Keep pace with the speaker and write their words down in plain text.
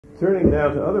Turning now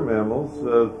to other mammals,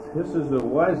 this is a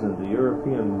wisent, the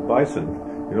European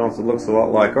bison. It also looks a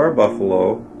lot like our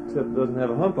buffalo, except it doesn't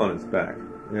have a hump on its back.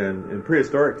 And in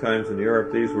prehistoric times in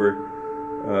Europe, these were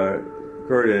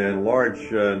occurred in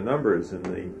large numbers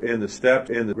in the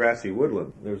steppe, in the grassy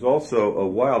woodland. There's also a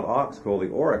wild ox called the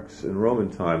aurochs in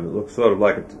Roman time that looks sort of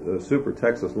like a super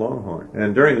Texas longhorn.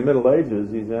 And during the Middle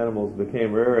Ages, these animals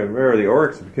became rarer and rarer. The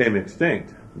aurochs became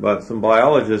extinct. But some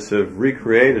biologists have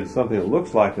recreated something that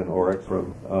looks like an aurochs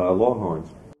from longhorns.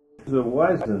 The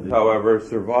wisent, however,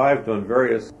 survived on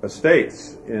various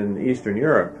estates in Eastern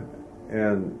Europe,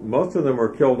 and most of them were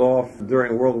killed off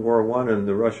during World War I and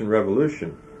the Russian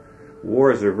Revolution.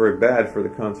 Wars are very bad for the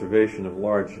conservation of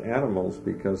large animals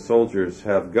because soldiers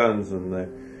have guns and they're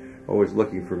always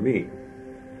looking for meat.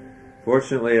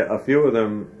 Fortunately, a few of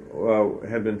them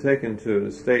had been taken to an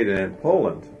estate in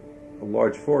Poland, a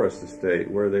large forest estate,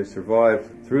 where they survived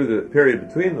through the period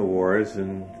between the wars,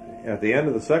 and at the end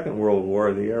of the Second World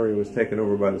War, the area was taken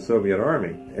over by the Soviet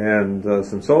Army. And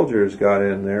some soldiers got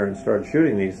in there and started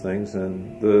shooting these things,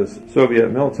 and the Soviet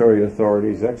military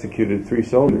authorities executed 3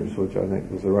 soldiers, which I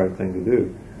think was the right thing to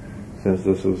do, since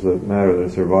this was a matter of the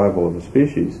survival of the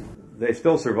species. They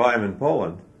still survive in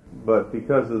Poland, but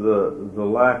because of the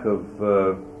lack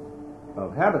of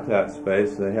habitat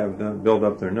space, they have built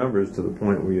up their numbers to the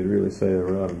point where you'd really say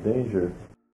they're out of danger.